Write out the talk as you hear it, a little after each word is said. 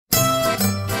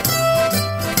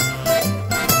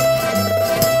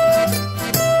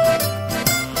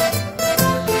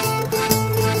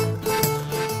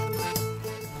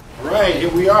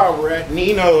we are. We're at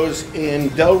Nino's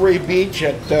in Delray Beach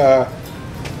at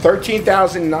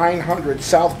 13,900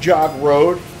 South Jog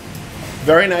Road.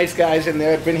 Very nice guys in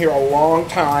there. Been here a long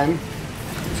time.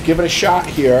 Let's give it a shot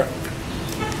here.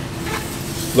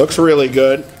 Looks really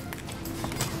good.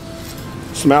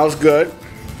 Smells good.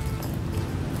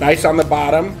 Nice on the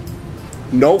bottom.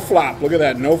 No flop. Look at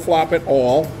that. No flop at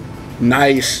all.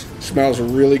 Nice. Smells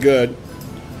really good.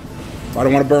 I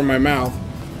don't want to burn my mouth.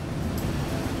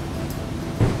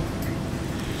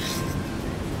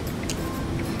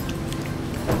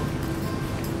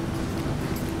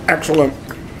 Excellent.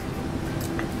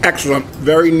 Excellent.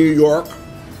 Very New York.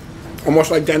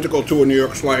 Almost identical to a New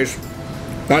York slice.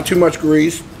 Not too much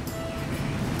grease.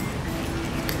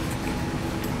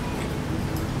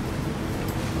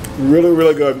 Really,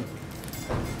 really good.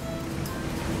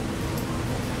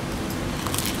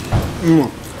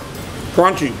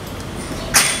 Crunchy.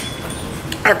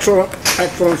 Excellent,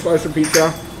 excellent slice of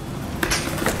pizza.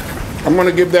 I'm going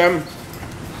to give them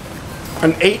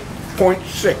an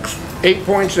 8.6.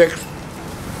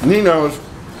 8.6. Nino's,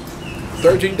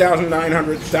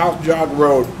 13,900 South Jog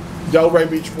Road, Delray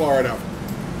Beach, Florida.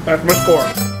 That's my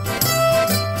score.